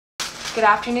Good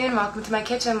afternoon, welcome to my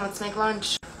kitchen. Let's make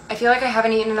lunch. I feel like I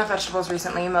haven't eaten enough vegetables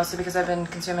recently, mostly because I've been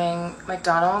consuming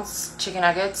McDonald's, chicken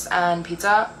nuggets, and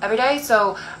pizza every day.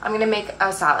 So I'm gonna make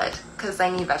a salad because I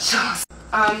need vegetables.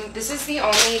 This is the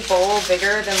only bowl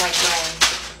bigger than like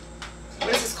my,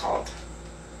 what is this called?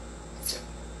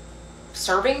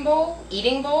 Serving bowl?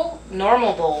 Eating bowl?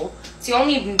 Normal bowl. It's the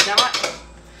only not,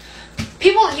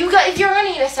 people, if you're gonna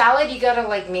eat a salad, you gotta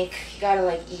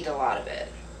eat a lot of it.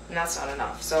 And that's not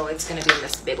enough, so it's gonna be in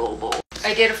this big old bowl.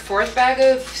 I did a 4th bag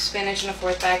of spinach and a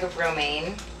 4th bag of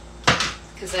romaine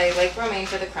because I like romaine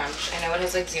for the crunch. I know it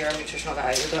has like 0 nutritional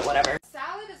value, but whatever.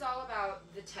 Salad is all about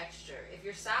the texture. If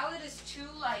your salad is too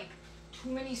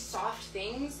many soft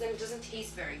things, then it doesn't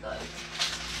taste very good.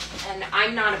 And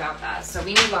I'm not about that, so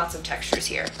we need lots of textures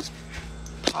here.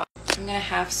 I'm gonna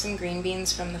have some green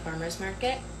beans from the farmer's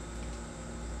market.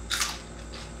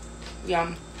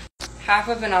 Yum. Half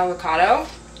of an avocado.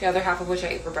 The other half of which I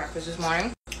ate for breakfast this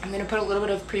morning. I'm gonna put a little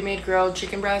bit of pre-made grilled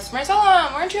chicken breast.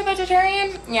 Marcella, weren't you a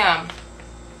vegetarian? Yeah.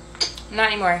 Not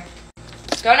anymore.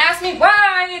 Don't ask me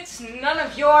why. It's none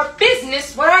of your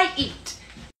business what I eat.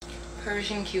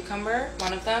 Persian cucumber,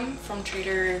 one of them from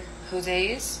Trader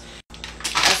Jose's.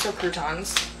 Also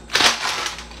croutons.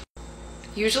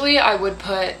 Usually I would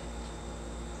put,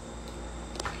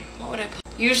 what would I put?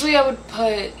 Usually I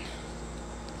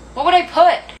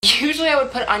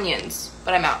would put onions,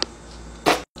 but I'm out.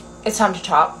 It's time to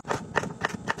chop.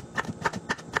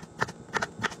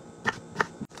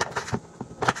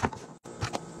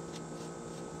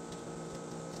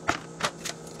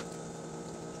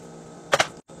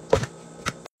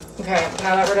 Okay,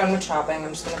 now that we're done with chopping,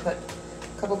 I'm just gonna put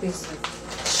a couple pieces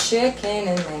of chicken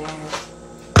in there.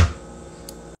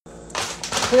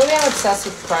 Clearly I'm obsessed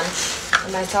with crunch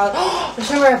in my salad. Oh,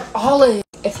 there's nowhere I have olives.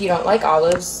 If you don't like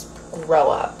olives,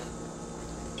 grow up.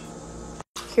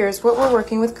 Here's what we're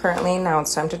working with currently. Now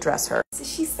it's time to dress her.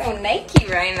 She's so Nike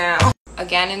right now.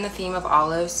 Again, in the theme of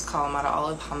olives, Kalamata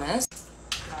olive hummus.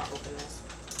 I'll open this.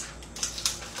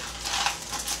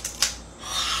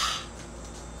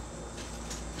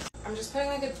 I'm just putting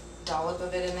like a dollop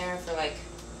of it in there for like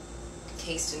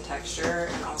taste and texture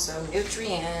and also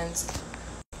nutrients.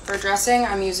 For dressing,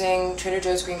 I'm using Trader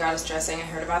Joe's Green Goddess dressing. I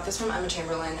heard about this from Emma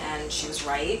Chamberlain and she was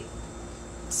right.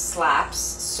 Slaps,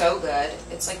 so good.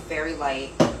 It's like very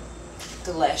light,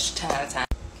 delish, 10 out of 10.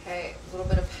 Okay, a little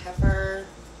bit of pepper,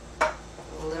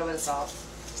 a little bit of salt,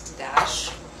 just a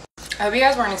dash. I hope you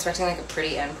guys weren't expecting like a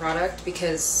pretty end product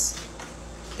because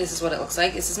this is what it looks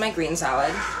like. This is my green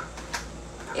salad.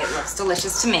 It looks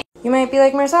delicious to me. You might be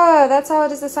like, Marcella, that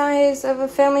salad is the size of a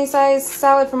family-sized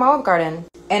salad from Olive Garden.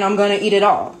 And I'm gonna eat it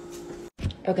all.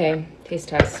 Okay, taste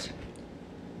test.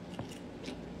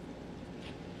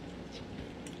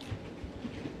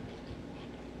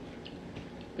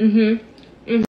 Mm-hmm.